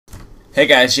Hey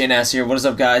guys, JNasty here. What is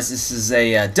up, guys? This is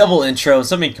a double intro.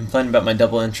 Somebody complained about my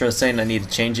double intro, saying I need to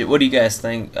change it. What do you guys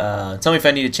think? Tell me if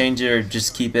I need to change it or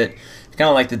just keep it. I kind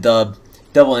of like the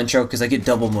double intro because I get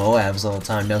double Moabs all the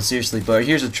time. No, seriously. But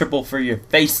here's a triple for your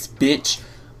face, bitch.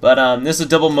 But this is a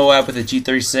double Moab with a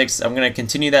G36. I'm gonna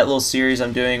continue that little series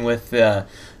I'm doing with a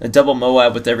double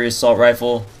Moab with every assault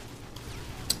rifle.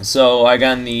 So I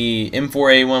got the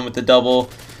M4A1 with the double,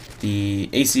 the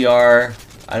ACR.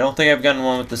 I don't think I've gotten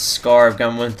one with the SCAR. I've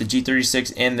gotten one with the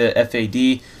G36 and the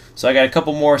FAD. So I got a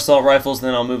couple more assault rifles,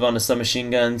 then I'll move on to submachine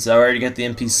guns. I already got the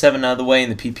MP7 out of the way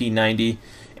and the PP90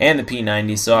 and the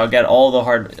P90. So I got all the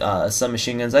hard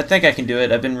submachine guns. I think I can do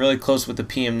it. I've been really close with the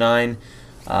PM9.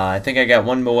 I think I got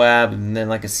one Moab and then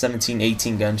like a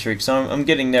 17-18 gun streak. So I'm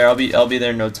getting there. I'll be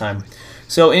there in no time.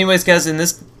 So anyways, guys, in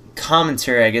this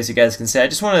commentary, I guess you guys can say, I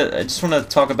just want to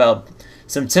talk about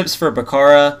some tips for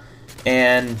Bakara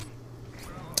and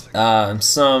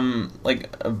some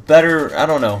like a better, I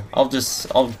don't know, I'll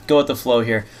go with the flow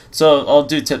here. So I'll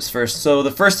do tips first. So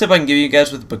the first tip I can give you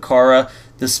guys with Bakara,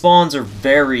 the spawns are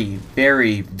very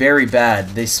bad.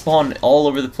 They spawn all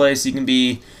over the place. You can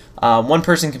be one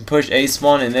person can push a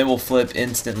spawn and they will flip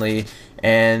instantly.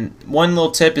 And one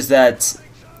little tip is that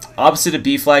opposite of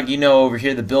B flag, you know, over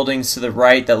here the buildings to the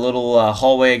right, that little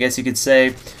hallway, I guess you could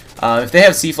say, if they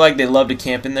have C flag, they love to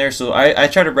camp in there. So I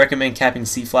try to recommend capping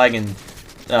C flag and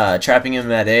trapping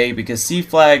him at A, because C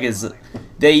flag is,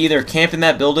 they either camp in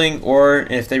that building, or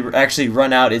if they actually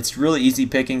run out, it's really easy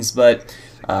pickings. But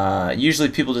usually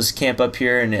people just camp up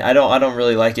here, and I don't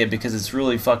really like it because it's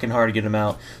really fucking hard to get them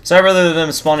out. So I'd rather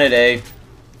them spawn at A,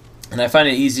 and I find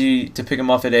it easy to pick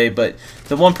them off at A. But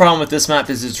the one problem with this map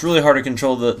is it's really hard to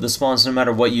control the spawns no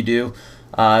matter what you do.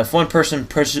 If one person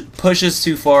pushes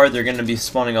too far, they're going to be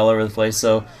spawning all over the place.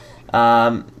 So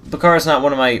Bakara is not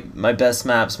one of my best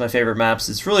maps, my favorite maps.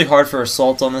 It's really hard for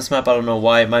assault on this map. I don't know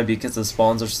why. It might be because the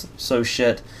spawns are so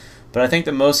shit. But I think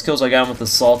the most kills I got with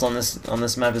assault on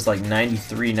this map is like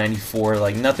 93, 94,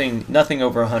 like nothing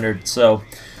over 100. So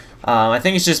I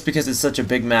think it's just because it's such a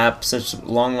big map, such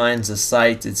long lines of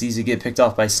sight. It's easy to get picked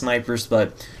off by snipers,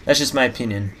 but that's just my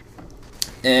opinion.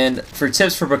 And for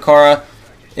tips for Bakara,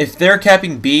 if they're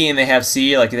capping B and they have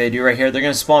C, like they do right here, they're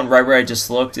going to spawn right where I just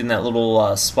looked, in that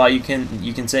little spot you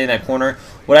can say in that corner.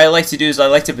 What I like to do is I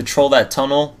like to patrol that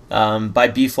tunnel by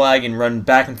B flag and run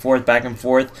back and forth,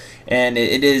 and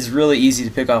it is really easy to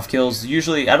pick off kills.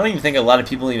 Usually, I don't even think a lot of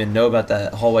people even know about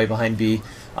that hallway behind B,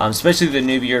 especially the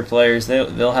newbier players.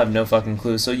 They'll have no fucking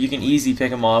clue, so you can easy pick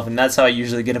them off, and that's how I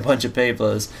usually get a bunch of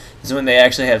payplays, is when they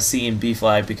actually have C and B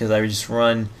flag, because I just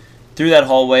run through that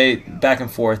hallway back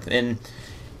and forth. And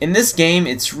in this game,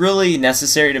 it's really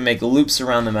necessary to make loops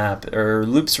around the map, or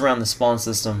loops around the spawn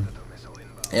system.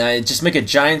 And I just make a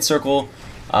giant circle,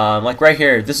 like right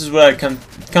here. This is what I'd come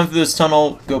through this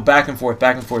tunnel, go back and forth,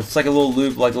 It's like a little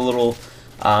loop, like a little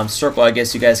circle, I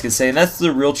guess you guys could say. And that's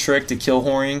the real trick to kill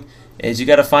whoring, is you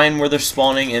got to find where they're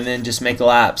spawning and then just make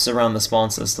laps around the spawn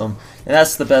system. And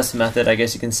that's the best method, I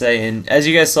guess you can say. And as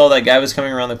you guys saw, that guy was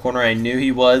coming around the corner. I knew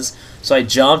he was, so I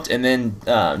jumped and then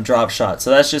drop shot. So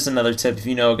that's just another tip. If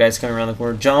you know a guy's coming around the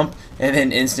corner, jump and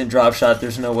then instant drop shot.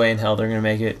 There's no way in hell they're going to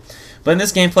make it. But in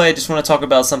this gameplay, I just want to talk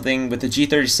about something with the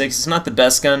G36. It's not the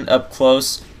best gun up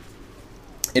close.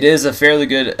 It is a fairly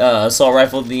good assault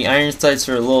rifle. The iron sights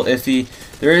are a little iffy.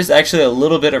 There is actually a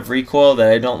little bit of recoil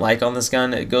that I don't like on this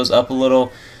gun. It goes up a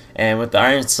little, and with the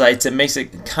iron sights, it makes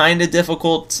it kind of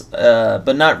difficult,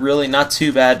 but not really, not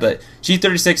too bad. But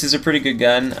G36 is a pretty good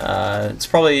gun. It's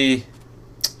probably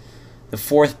the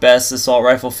 4th best assault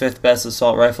rifle, 5th best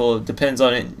assault rifle. It depends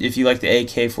on it if you like the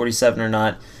AK-47 or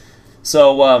not.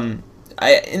 So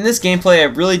in this gameplay, I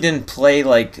really didn't play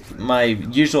like my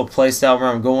usual playstyle where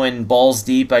I'm going balls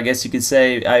deep, I guess you could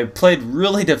say. I played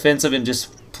really defensive and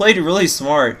just played really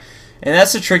smart. And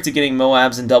that's the trick to getting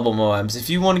Moabs and double Moabs. If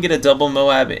you want to get a double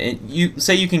Moab, and you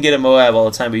say you can get a Moab all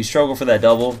the time, but you struggle for that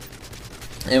double.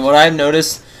 And what I've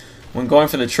noticed when going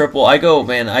for the triple, I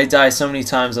die so many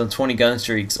times on 20 gun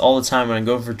streaks all the time when I'm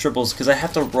going for triples, because I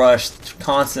have to rush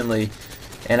constantly.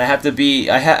 And I have to be,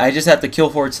 I just have to kill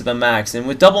for it to the max. And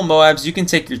with double Moabs, you can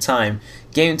take your time.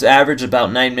 Games average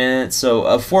about 9 minutes, so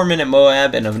a 4-minute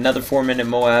Moab and another 4-minute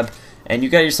Moab, and you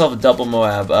got yourself a double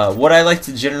Moab. What I like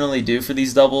to generally do for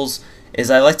these doubles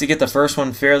is I like to get the first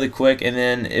one fairly quick, and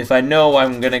then if I know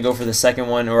I'm gonna go for the second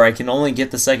one, or I can only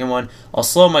get the second one, I'll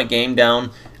slow my game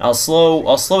down. I'll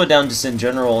slow it down just in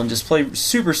general, and just play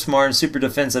super smart and super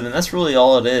defensive, and that's really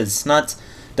all it is. It's not.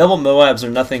 Double Moabs are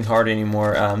nothing hard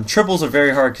anymore. Triples are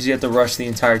very hard because you have to rush the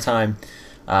entire time.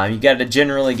 You got to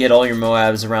generally get all your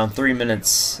Moabs around 3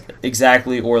 minutes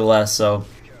exactly or less. So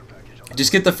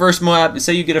Just get the first Moab.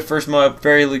 Say you get a first Moab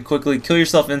fairly quickly, kill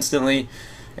yourself instantly,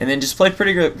 and then just play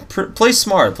pretty good. Play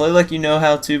smart. Play like you know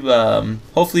how to.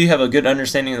 Hopefully you have a good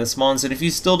understanding of the spawns. And if you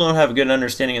still don't have a good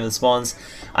understanding of the spawns,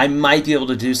 I might be able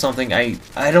to do something. I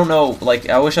don't know. Like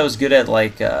I wish I was good at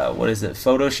like what is it,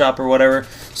 Photoshop or whatever,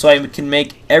 so I can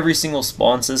make every single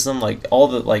spawn system, like all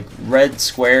the like red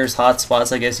squares, hot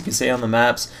spots, I guess you could say, on the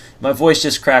maps. My voice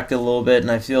just cracked a little bit, and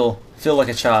I feel like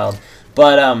a child.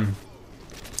 But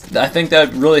I think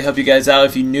that would really help you guys out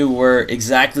if you knew where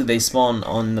exactly they spawn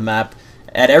on the map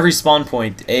at every spawn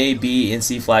point, A, B, and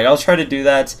C flag. I'll try to do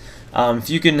that. If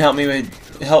you can help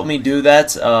me do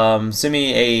that, send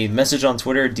me a message on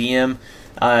Twitter, DM.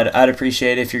 I'd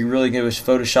appreciate it if you're really good with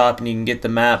Photoshop and you can get the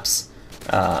maps,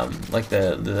 like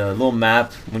the little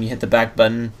map when you hit the back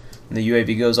button and the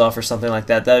UAV goes off or something like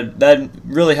that. That'd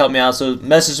really help me out. So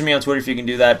message me on Twitter if you can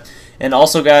do that. And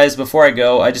also, guys, before I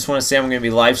go, I just want to say I'm going to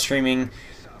be live streaming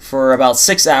for about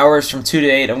 6 hours from 2 to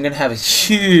 8. I'm going to have a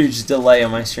huge delay on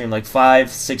my stream, like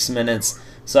 5-6 minutes,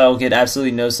 so I'll get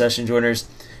absolutely no session joiners.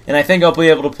 And I think I'll be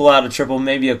able to pull out a triple,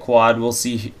 maybe a quad. We'll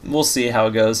see how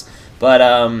it goes. But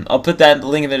I'll put that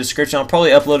link in the description. I'll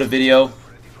probably upload a video.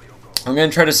 I'm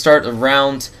going to try to start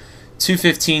around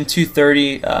 2:15,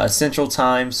 2:30 Central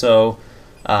Time. So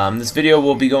this video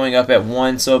will be going up at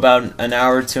 1, so about an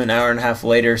hour to an hour and a half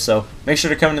later. So make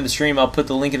sure to come into the stream. I'll put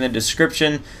the link in the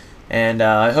description. And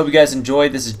I hope you guys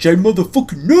enjoyed. This is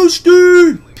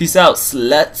JNasty720. Peace out,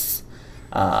 sluts.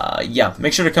 Yeah,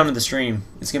 make sure to come to the stream.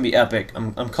 It's gonna be epic.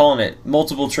 I'm calling it.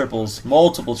 Multiple triples.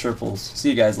 See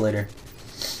you guys later.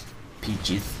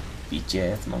 Peaches, beach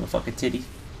ass, motherfucker titty.